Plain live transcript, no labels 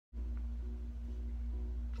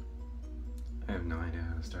I have no idea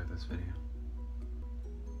how to start this video.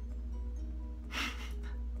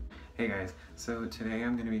 Hey guys, so today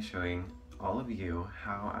I'm going to be showing all of you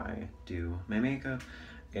how I do my makeup,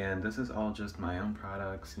 and this is all just my own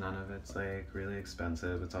products. None of it's like really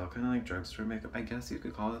expensive. It's all kind of like drugstore makeup. I guess you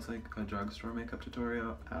could call this like a drugstore makeup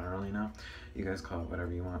tutorial. I don't really know. You guys call it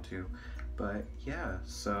whatever you want to. But yeah,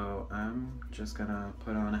 so I'm just gonna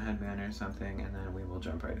put on a headband or something and then we will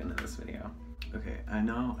jump right into this video. Okay, I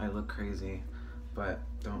know I look crazy, but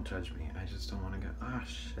don't judge me. I just don't want to get, oh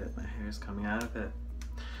shit, my hair's coming out of it.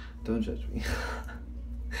 Don't judge me.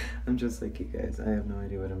 I'm just like you guys. I have no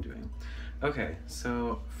idea what I'm doing. Okay,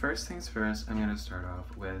 so first things first, I'm gonna start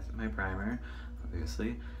off with my primer,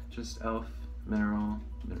 obviously. Just e.l.f. Mineral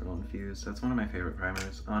Infused. That's one of my favorite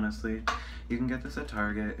primers, honestly. You can get this at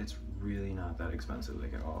Target. It's really not that expensive,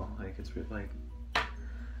 like at all. Like it's like,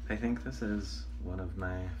 I think this is one of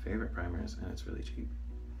my favorite primers and it's really cheap.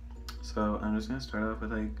 So I'm just gonna start off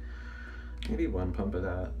with like maybe one pump of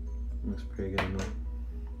that. Looks pretty good to me.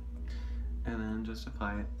 And then just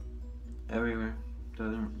apply it everywhere.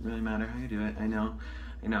 Doesn't really matter how you do it. I know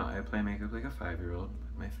I apply makeup like a 5-year-old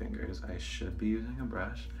with my fingers. I should be using a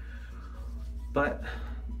brush, but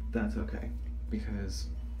that's okay because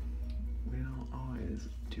we don't always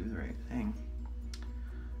do the right thing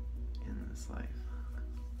in this life,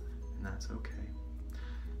 and that's okay.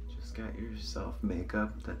 Just get yourself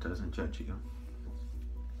makeup that doesn't judge you.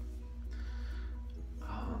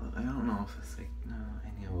 I don't know if it's like, no,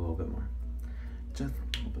 I need a little bit more. Just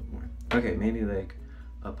a little bit more. Okay, maybe like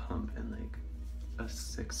a pump and like a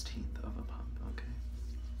 16th of a pump, okay?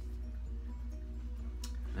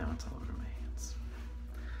 Now it's all over my hands.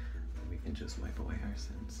 We can just wipe away our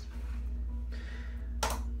sins.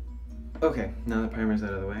 Okay, now the primer's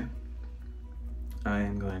out of the way, I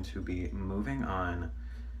am going to be moving on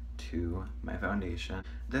to my foundation.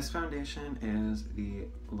 This foundation is the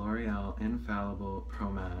L'Oreal Infallible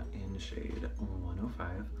Pro Matte in shade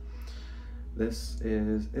 105. This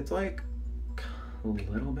is, it's like a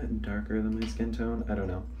little bit darker than my skin tone. I don't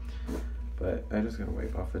know, but I just gotta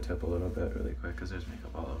wipe off the tip a little bit really quick because there's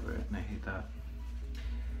makeup all over it and I hate that.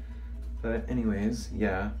 But anyways,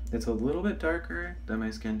 yeah, it's a little bit darker than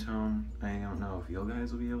my skin tone. I don't know if you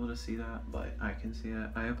guys will be able to see that, but I can see it.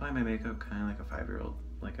 I apply my makeup kind of like a 5-year-old,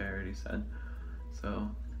 like I already said.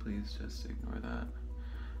 So please just ignore that.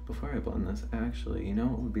 Before I blend this, actually, you know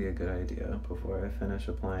what would be a good idea before I finish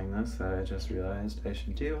applying this that I just realized I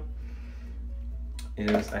should do?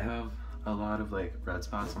 Is I have a lot of like red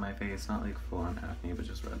spots on my face, not like full-on acne, but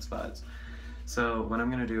just red spots. So what I'm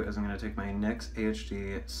gonna do is I'm gonna take my NYX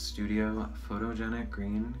HD Studio Photogenic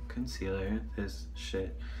Green Concealer. This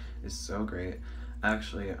shit is so great.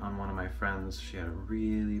 Actually, on one of my friends, she had a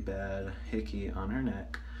really bad hickey on her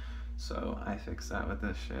neck. So I fixed that with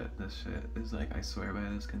this shit. This shit is like, I swear by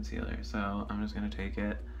this concealer. So I'm just gonna take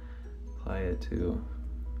it, apply it to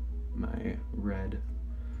my red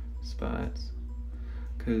spots.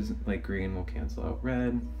 Cause like green will cancel out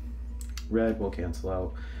red, red will cancel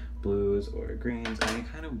out blues or greens, any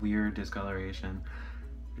kind of weird discoloration.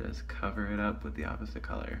 Just cover it up with the opposite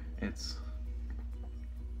color. It's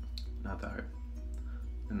not that hard.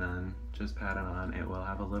 And then just pat it on. It will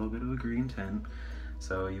have a little bit of a green tint.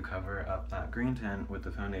 So you cover up that green tint with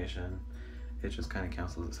the foundation. It just kind of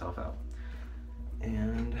cancels itself out.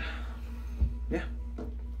 And yeah.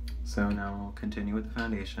 So now we'll continue with the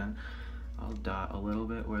foundation. I'll dot a little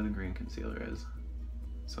bit where the green concealer is.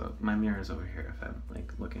 So my mirror is over here if I'm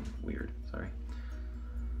like looking weird, sorry.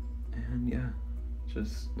 And yeah,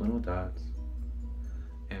 just little dots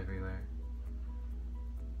everywhere.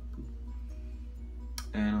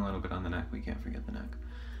 And a little bit on the neck, we can't forget the neck.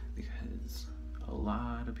 Because a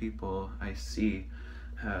lot of people I see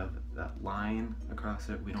have that line across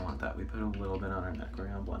it. We don't want that. We put a little bit on our neck. We're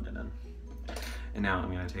gonna blend it in. And now I'm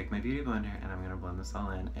gonna take my beauty blender and I'm gonna blend this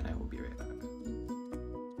all in and I will be right back.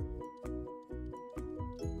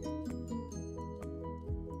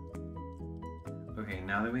 Okay,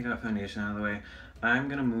 now that we got foundation out of the way, I'm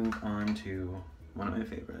gonna move on to one of my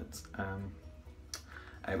favorites,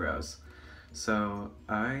 eyebrows. So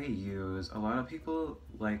I use, a lot of people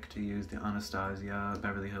like to use the Anastasia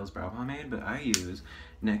Beverly Hills Brow Pomade, but I use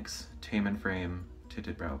NYX Tame and Frame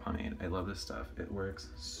Tinted Brow Pomade. I love this stuff. It works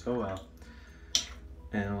so well.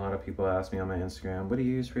 And a lot of people ask me on my Instagram, what do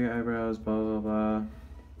you use for your eyebrows, blah, blah, blah.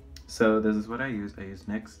 So this is what I use. I use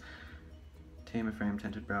NYX Tame and Frame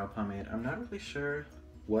Tinted Brow Pomade. I'm not really sure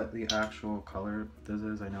what the actual color this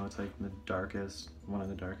is. I know it's like the darkest, one of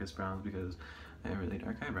the darkest browns because I have really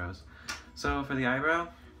dark eyebrows. So for the eyebrow,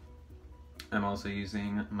 I'm also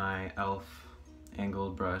using my e.l.f.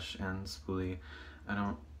 angled brush and spoolie. I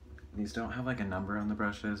don't These don't have like a number on the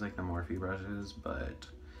brushes like the Morphe brushes, but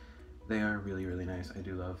they are really, really nice. I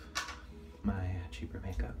do love my cheaper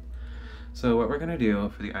makeup. So what we're gonna do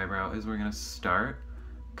for the eyebrow is we're gonna start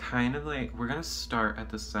kind of like, we're gonna start at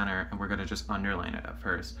the center and we're gonna just underline it at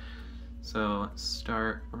first. So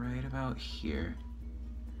start right about here,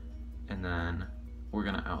 and then we're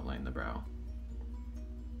gonna outline the brow.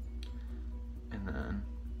 And then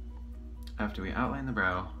after we outline the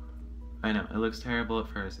brow, I know, it looks terrible at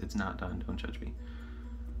first, it's not done, don't judge me.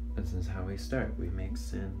 This is how we start. We make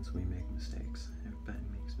sins, we make mistakes. Everybody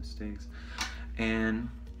makes mistakes. And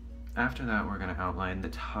after that, we're gonna outline the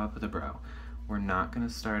top of the brow. We're not gonna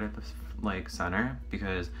start at the like center,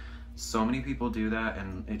 because so many people do that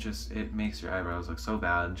and it makes your eyebrows look so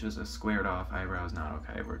bad. Just a squared off eyebrow is not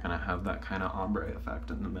okay. We're gonna have that kind of ombre effect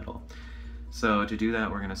in the middle. So to do that,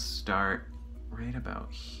 we're gonna start right about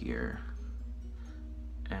here,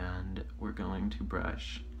 and we're going to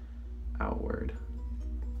brush outward.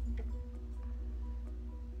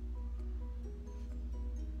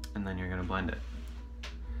 And then you're gonna blend it.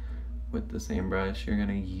 With the same brush, you're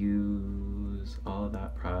gonna use all of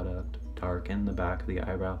that product, darken the back of the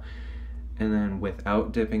eyebrow, and then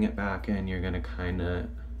without dipping it back in, you're gonna kinda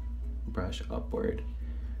brush upward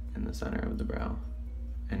in the center of the brow.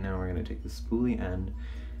 And now we're gonna take the spoolie end,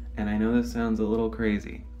 and I know this sounds a little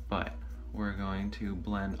crazy, but we're going to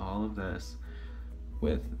blend all of this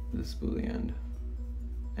with the spoolie end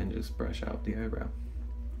and just brush out the eyebrow.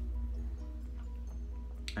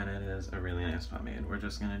 And it is a really nice pomade. We're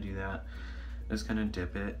just gonna do that, just gonna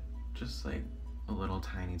dip it just like a little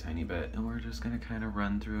tiny bit, and we're just gonna kind of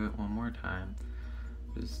run through it one more time,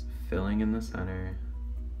 just filling in the center,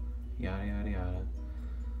 yada yada yada.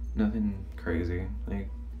 Nothing crazy, like,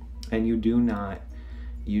 and you do not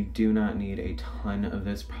need a ton of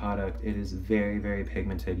this product. It is very, very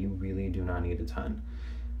pigmented. You really do not need a ton.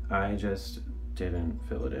 I just didn't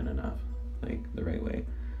fill it in enough, like the right way.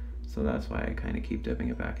 So that's why I kind of keep dipping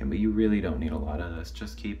it back in, but you really don't need a lot of this.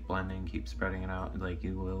 Just keep blending, keep spreading it out, like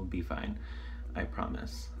you will be fine, I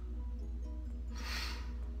promise.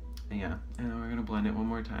 And yeah, and then we're gonna blend it one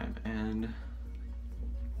more time. And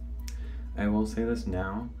I will say this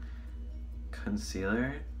now,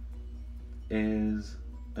 concealer is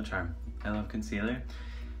a charm. I love concealer,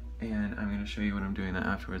 and I'm gonna show you what I'm doing that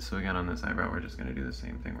afterwards. So again, on this eyebrow, we're just gonna do the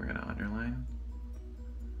same thing. We're gonna underline,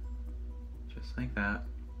 just like that,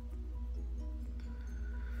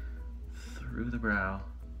 through the brow.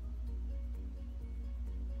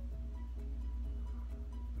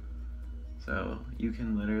 So you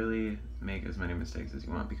can literally make as many mistakes as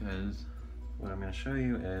you want, because what I'm gonna show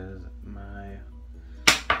you is I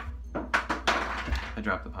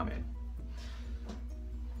dropped the pomade.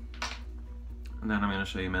 And then I'm gonna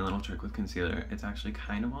show you my little trick with concealer. It's actually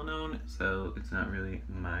kind of well known, so it's not really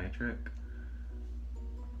my trick,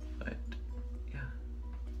 but yeah.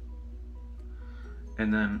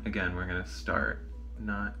 And then again, we're gonna start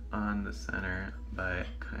not on the center, but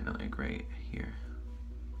kind of like right here.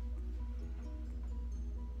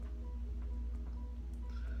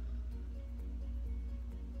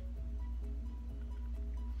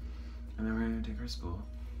 And then we're gonna take our spool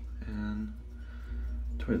and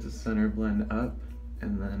towards the center, blend up,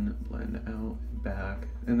 and then blend out, back.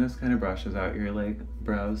 And this kind of brushes out your like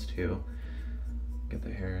brows too. Get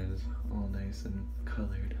the hairs all nice and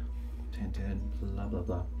colored, tinted, blah blah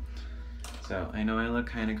blah. So I know I look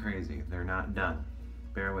kind of crazy. They're not done.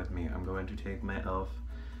 Bear with me. I'm going to take my e.l.f.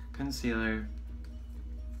 concealer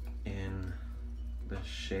in the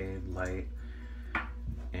shade Light,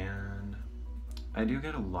 and I do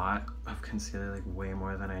get a lot of concealer, like way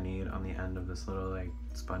more than I need on the end of this little like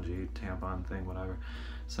spongy tampon thing, whatever.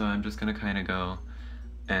 So I'm just gonna kind of go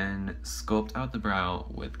and sculpt out the brow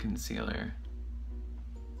with concealer.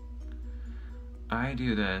 I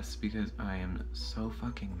do this because I am so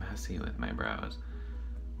fucking messy with my brows.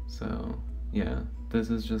 So yeah, this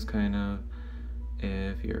is just kind of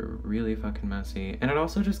if you're really fucking messy. And it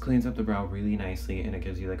also just cleans up the brow really nicely, and it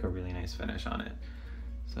gives you like a really nice finish on it.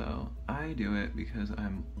 So I do it because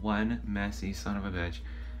I'm one messy son of a bitch,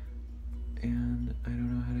 and I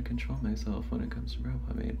don't know how to control myself when it comes to brow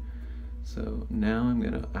pomade. So now I'm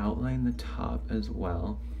gonna outline the top as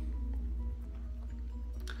well,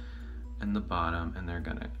 and the bottom, and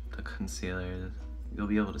the concealer, you'll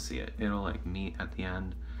be able to see it. It'll like meet at the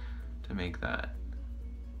end to make that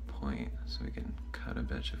point, so we can cut a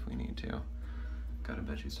bitch if we need to. Cut a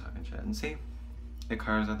bitch who's talking shit. And see, it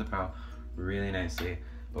carves out the brow really nicely.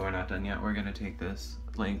 But we're not done yet. We're gonna take this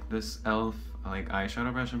e.l.f. like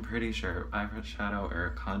eyeshadow brush, I'm pretty sure, eyeshadow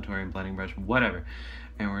or contouring blending brush, whatever,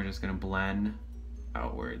 and we're just gonna blend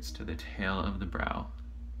outwards to the tail of the brow.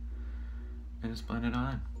 and just blend it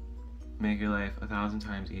on. Make your life 1,000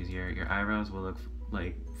 times easier. Your eyebrows will look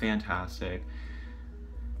like fantastic,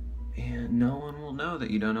 and no one will know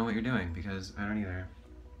that you don't know what you're doing, because I don't either.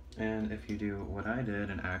 And if you do what I did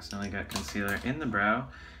and accidentally get concealer in the brow,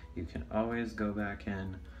 you can always go back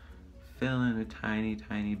in, fill in a tiny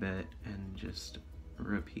bit, and just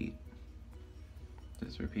repeat.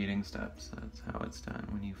 Just repeating steps. That's how it's done.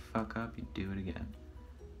 When you fuck up, you do it again.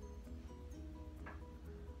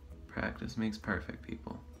 Practice makes perfect,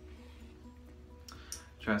 people.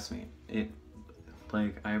 Trust me,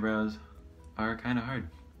 eyebrows are kind of hard.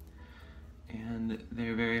 And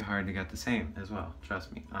they're very hard to get the same as well.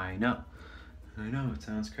 Trust me, I know. I know, it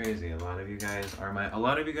sounds crazy. A lot of you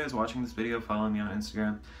guys watching this video follow me on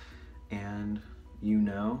Instagram, and you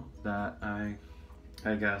know that I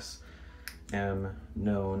guess am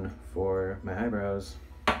known for my eyebrows.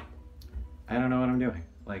 I don't know what I'm doing,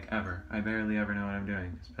 like ever. I barely ever know what I'm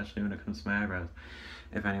doing, especially when it comes to my eyebrows.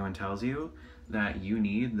 If anyone tells you that you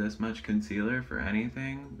need this much concealer for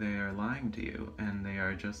anything, they are lying to you, and they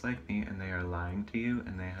are just like me, and they are lying to you,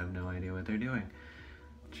 and they have no idea what they're doing.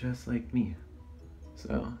 Just like me.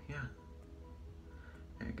 So, yeah.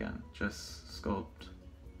 And again, just sculpt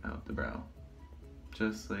out the brow.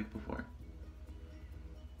 Just like before.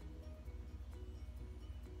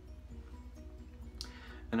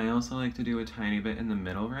 And I also like to do a tiny bit in the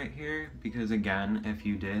middle right here, because again, if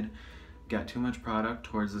you did get too much product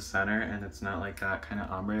towards the center and it's not like that kind of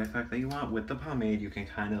ombre effect that you want, with the pomade you can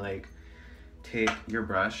kind of like take your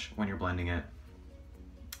brush when you're blending it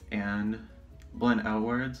and blend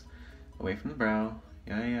outwards, away from the brow,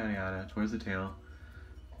 yada yada yada, towards the tail.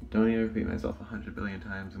 Don't need to repeat myself 100 billion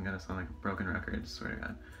times. I'm gonna sound like a broken record, swear to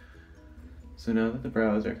God. So now that the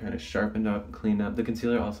brows are kind of sharpened up, cleaned up, the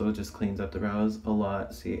concealer also just cleans up the brows a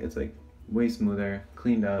lot. See, it's like way smoother,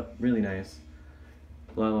 cleaned up, really nice,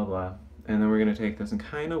 blah blah blah. And then we're gonna take this and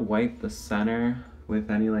kind of wipe the center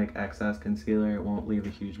with any like excess concealer. It won't leave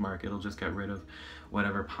a huge mark, it'll just get rid of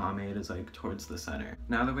whatever pomade is like towards the center.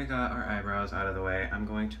 Now that we got our eyebrows out of the way, I'm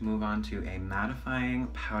going to move on to a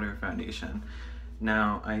mattifying powder foundation.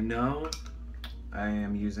 Now, I know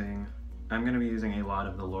I'm gonna be using a lot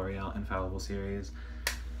of the L'Oreal Infallible series.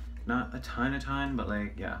 Not a ton, but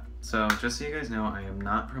like, yeah. So just so you guys know, I am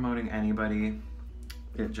not promoting anybody.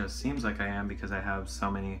 It just seems like I am because I have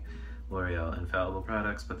so many L'Oreal Infallible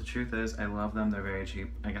products, but the truth is, I love them. They're very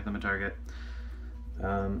cheap. I get them at Target.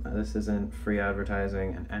 This isn't free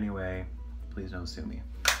advertising in any way. Please don't sue me.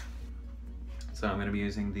 So I'm going to be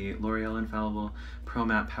using the L'Oreal Infallible Pro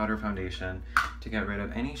Matte Powder Foundation to get rid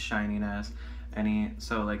of any shininess,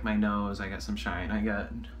 so like my nose, I get some shine. I get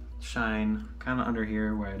shine kind of under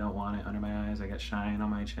here where I don't want it, under my eyes. I get shine on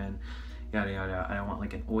my chin. Yada yada. I don't want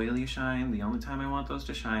like an oily shine. The only time I want those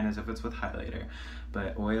to shine is if it's with highlighter.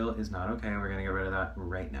 But oil is not okay. We're gonna get rid of that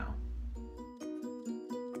right now.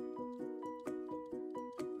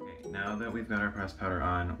 Okay, now that we've got our pressed powder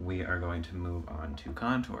on, we are going to move on to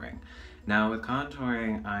contouring. Now with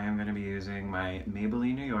contouring, I am gonna be using my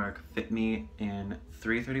Maybelline New York Fit Me in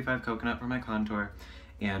 335 Coconut for my contour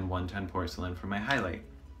and 110 Porcelain for my highlight.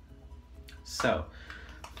 So,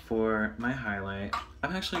 for my highlight,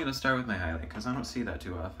 I'm actually going to start with my highlight because I don't see that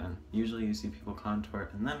too often. Usually you see people contour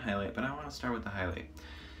and then highlight, but I want to start with the highlight.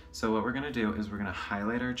 So what we're going to do is we're going to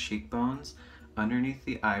highlight our cheekbones underneath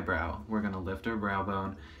the eyebrow. We're going to lift our brow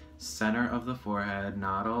bone, center of the forehead,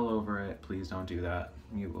 not all over it. Please don't do that.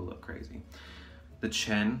 You will look crazy. The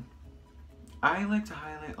chin, I like to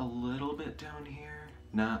highlight a little bit down here,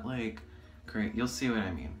 not like great. You'll see what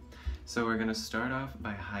I mean. So we're gonna start off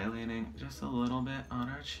by highlighting just a little bit on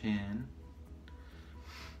our chin.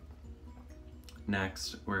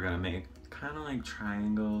 Next, we're gonna make kind of like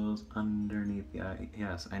triangles underneath the eye.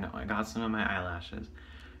 Yes, I know, I got some of my eyelashes.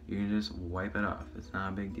 You can just wipe it off. It's not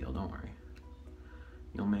a big deal, don't worry.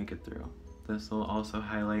 You'll make it through. This will also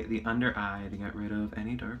highlight the under eye to get rid of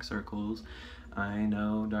any dark circles. I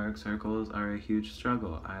know dark circles are a huge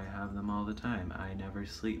struggle. I have them all the time. I never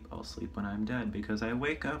sleep. I'll sleep when I'm dead because I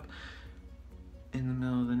wake up in the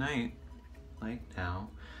middle of the night, like now,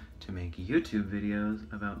 to make YouTube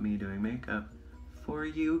videos about me doing makeup for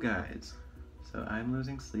you guys. So I'm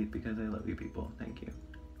losing sleep because I love you people. Thank you.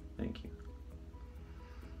 Thank you.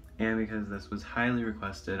 And because this was highly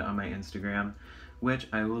requested on my Instagram, which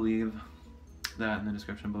I will leave that in the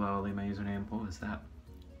description below. I'll leave my username. What was that?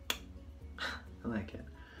 I like it.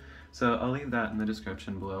 So I'll leave that in the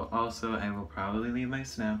description below. Also, I will probably leave my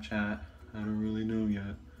Snapchat. I don't really know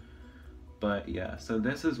yet. But yeah, so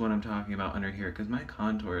this is what I'm talking about under here, because my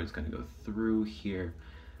contour is going to go through here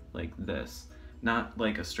like this. Not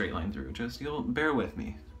like a straight line through, just you'll bear with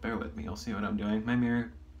me. Bear with me, you'll see what I'm doing. My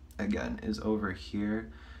mirror again, is over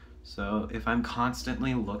here. So if I'm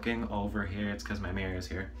constantly looking over here, it's because my mirror is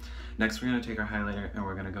here. Next, we're gonna take our highlighter and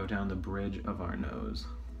we're gonna go down the bridge of our nose.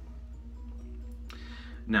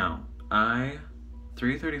 Now,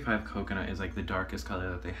 335 Coconut is like the darkest color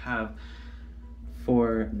that they have.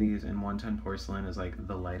 For these in 110 Porcelain is like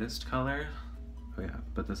the lightest color. Oh yeah,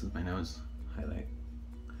 but this is my nose highlight.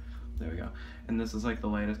 There we go. And this is like the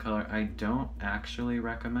lightest color. I don't actually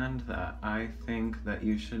recommend that. I think that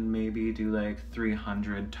you should maybe do like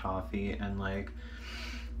 300 Toffee and like,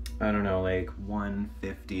 I don't know, like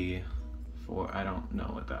 150 for, I don't know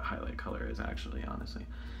what that highlight color is actually, honestly.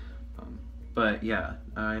 But yeah,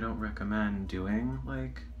 I don't recommend doing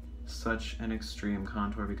like such an extreme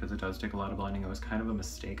contour because it does take a lot of blending. It was kind of a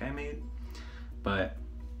mistake I made, but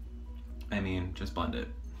I mean, just blend it.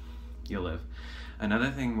 You'll live.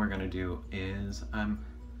 Another thing we're gonna do is I'm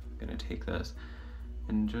gonna take this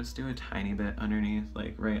and just do a tiny bit underneath,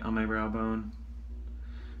 like right on my brow bone,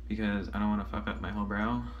 because I don't want to fuck up my whole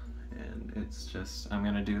brow. And it's just, I'm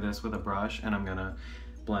gonna do this with a brush and I'm gonna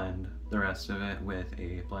blend the rest of it with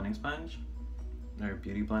a blending sponge or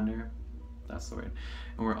beauty blender. That's the word.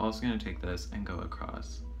 And we're also gonna take this and go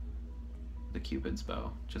across the Cupid's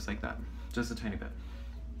bow, just like that, just a tiny bit.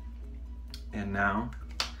 And now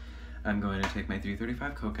I'm going to take my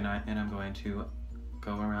 335 Coconut and I'm going to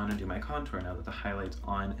go around and do my contour now that the highlight's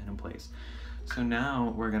on and in place. So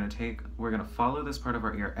now we're gonna follow this part of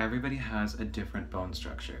our ear. Everybody has a different bone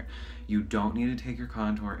structure. You don't need to take your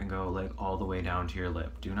contour and go like all the way down to your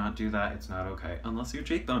lip. Do not do that, it's not okay, unless your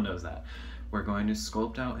cheekbone does that. We're going to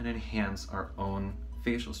sculpt out and enhance our own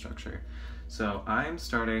facial structure. So I'm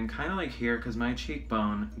starting kind of like here because my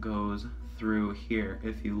cheekbone goes through here.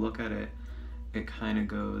 If you look at it, it kind of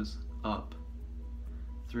goes up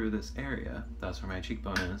through this area. That's where my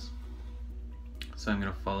cheekbone is. So I'm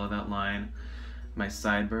gonna follow that line. My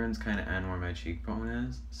sideburns kind of end where my cheekbone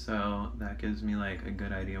is, so that gives me like a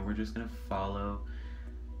good idea. We're just gonna follow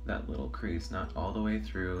that little crease, not all the way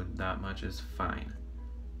through. That much is fine.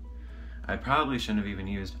 I probably shouldn't have even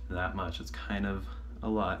used that much. It's kind of a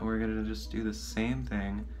lot. And we're gonna just do the same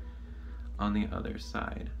thing on the other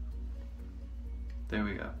side. There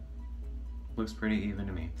we go. Looks pretty even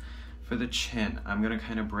to me. For the chin, I'm gonna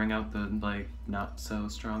kind of bring out the like not so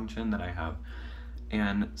strong chin that I have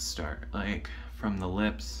and start like from the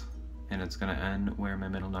lips, and it's gonna end where my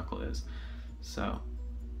middle knuckle is. So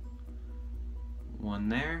one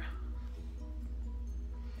there,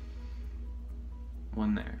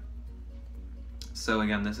 one there. So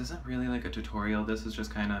again, this isn't really like a tutorial. This is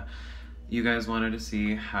just kind of, you guys wanted to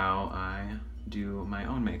see how I do my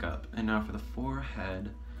own makeup. And now for the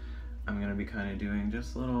forehead, I'm gonna be kind of doing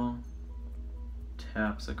just little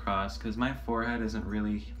taps across because my forehead isn't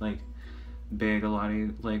really like big. A lot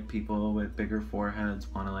of like people with bigger foreheads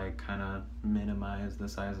want to like kind of minimize the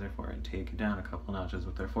size of their forehead, take it down a couple notches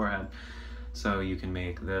with their forehead. So you can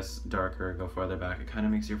make this darker, go farther back. It kind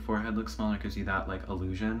of makes your forehead look smaller, gives you that like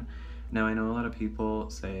illusion. Now I know a lot of people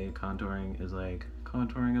say contouring is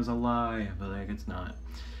a lie, but like it's not.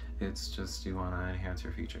 It's just you want to enhance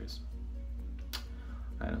your features.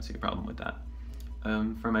 I don't see a problem with that.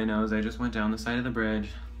 For my nose, I just went down the side of the bridge.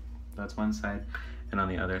 That's one side. And on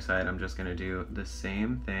the other side, I'm just gonna do the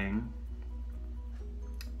same thing.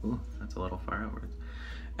 Ooh, that's a little far outwards.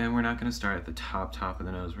 And we're not gonna start at the top of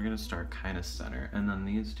the nose. We're gonna start kind of center. And then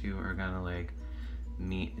these two are gonna like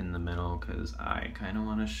meet in the middle because I kind of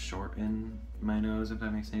want to shorten my nose, if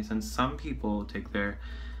that makes any sense. Some people take their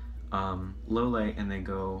low light and they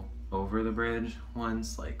go over the bridge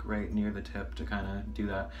once, like right near the tip to kind of do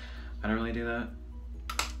that. I don't really do that,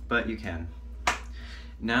 but you can.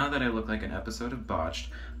 Now that I look like an episode of Botched,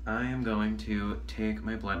 I am going to take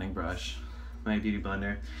my blending brush, my beauty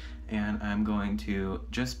blender, and I'm going to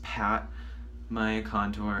just pat my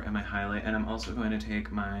contour and my highlight, and I'm also going to take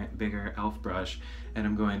my bigger e.l.f. brush and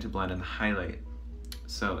I'm going to blend in the highlight.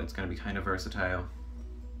 So it's going to be kind of versatile.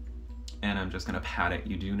 And I'm just going to pat it.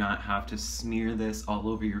 You do not have to smear this all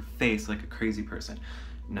over your face like a crazy person.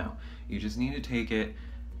 No, you just need to take it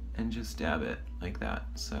and just dab it like that.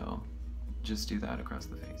 So just do that across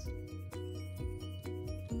the face.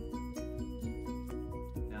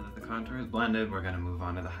 Now that the contour is blended, we're going to move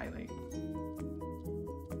on to the highlight.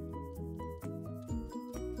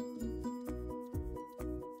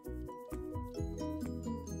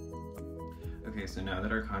 Okay, so now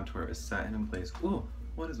that our contour is set and in place, ooh,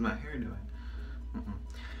 what is my hair doing?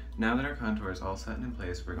 Now that our contour is all set and in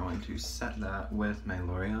place, we're going to set that with my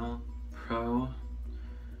L'Oreal Pro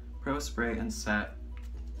Spray and Set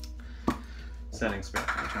Setting Spray.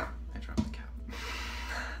 I dropped the cap.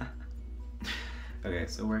 Okay,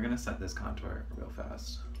 so we're gonna set this contour real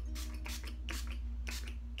fast.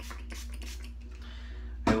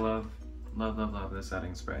 love, love, love this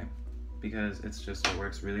setting spray because it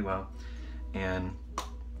works really well. And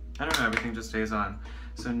I don't know, everything just stays on.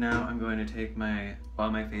 So now I'm going to take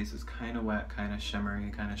while my face is kind of wet, kind of shimmery,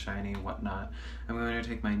 kind of shiny, whatnot, I'm going to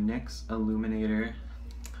take my NYX Illuminator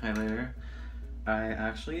highlighter. I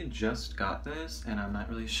actually just got this and I'm not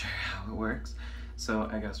really sure how it works. So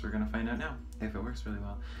I guess we're gonna find out now if it works really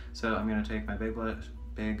well. So I'm gonna take my big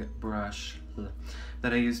brush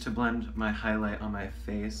that I use to blend my highlight on my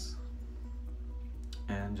face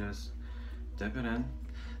and just dip it in.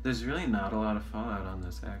 There's really not a lot of fallout on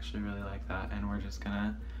this. I actually really like that. And we're just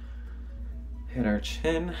gonna hit our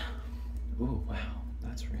chin. Ooh, wow,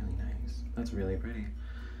 that's really nice. That's really pretty.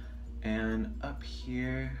 And up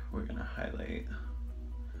here, we're gonna highlight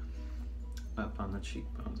up on the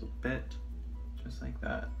cheekbones a bit, just like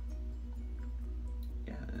that.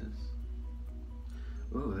 Yes.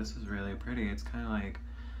 Ooh, this is really pretty. It's kind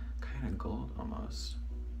of gold almost.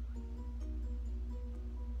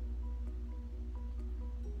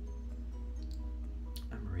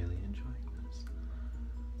 I'm really enjoying this.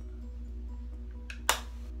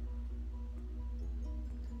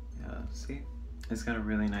 Yeah, see? It's got a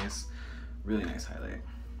really nice highlight.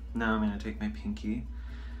 Now I'm gonna take my pinky,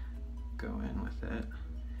 go in with it,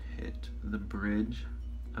 hit the bridge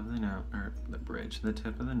of the nose, or the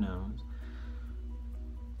tip of the nose,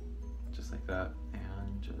 just like that,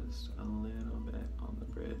 and just a little bit on the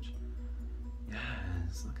bridge.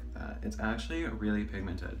 Yes, look at that. It's actually really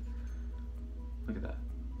pigmented. Look at that.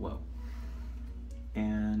 Whoa.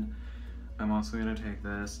 And I'm also gonna take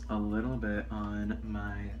this a little bit on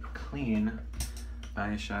my clean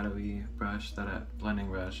eyeshadowy brush, blending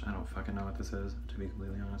brush. I don't fucking know what this is, to be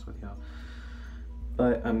completely honest with y'all.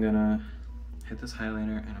 But I'm gonna hit this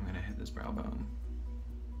highlighter and I'm gonna hit this brow bone.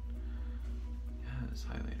 Yes,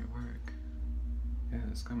 highlighter work.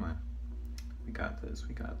 Yes, come on. We got this,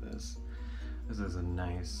 we got this. This is a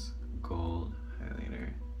nice gold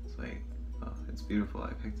highlighter. It's like, oh, it's beautiful.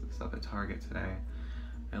 I picked this up at Target today.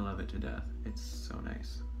 I love it to death. It's so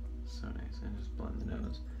nice. So nice. And just blend the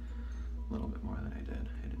nose a little bit more than I did.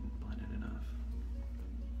 I didn't blend it enough.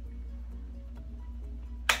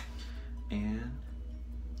 And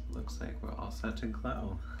looks like we're all set to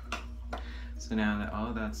glow. So now that all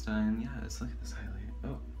of that's done, yes, look at this highlight.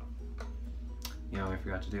 Oh, you know what I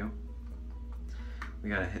forgot to do? We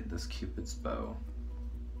gotta hit this Cupid's bow.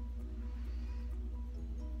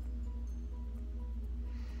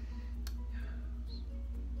 Yes.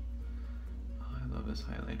 Oh, I love this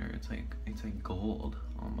highlighter. It's like gold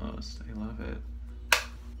almost. I love it.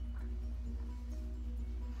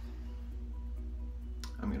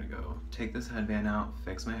 I'm gonna go take this headband out,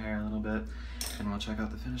 fix my hair a little bit, and we'll check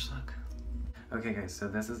out the finished look. Okay guys, so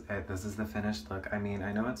this is it. This is the finished look. I mean,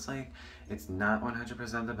 I know it's not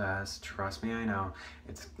 100% the best. Trust me, I know.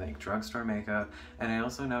 It's like drugstore makeup. And I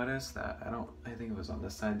also noticed that, I think it was on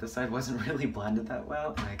this side wasn't really blended that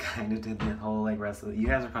well. And I kind of did the whole rest of it. You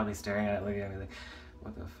guys are probably staring at it looking at me like,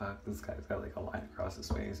 what the fuck? This guy's got a line across his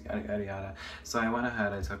face, yada, yada, yada. So I went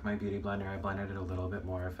ahead, I took my beauty blender, I blended it a little bit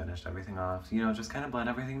more, finished everything off. You know, just kind of blend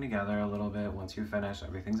everything together a little bit. Once you're finished,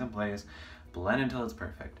 everything's in place. Blend until it's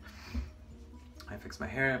perfect. I fixed my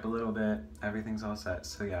hair up a little bit, everything's all set.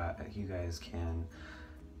 So yeah, you guys can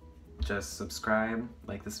just subscribe,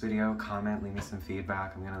 like this video, comment, leave me some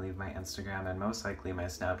feedback. I'm gonna leave my Instagram and most likely my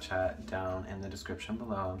Snapchat down in the description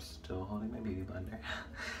below. I'm still holding my beauty blender.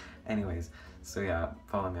 Anyways, so yeah,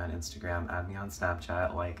 follow me on Instagram, add me on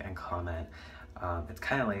Snapchat, like and comment. It's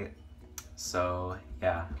kind of late, so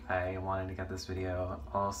yeah, I wanted to get this video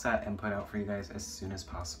all set and put out for you guys as soon as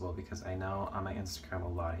possible because I know on my Instagram a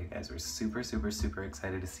lot of you guys were super, super, super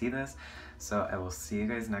excited to see this. So I will see you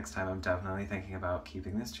guys next time. I'm definitely thinking about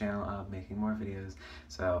keeping this channel up, making more videos.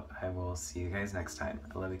 So I will see you guys next time.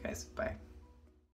 I love you guys. Bye.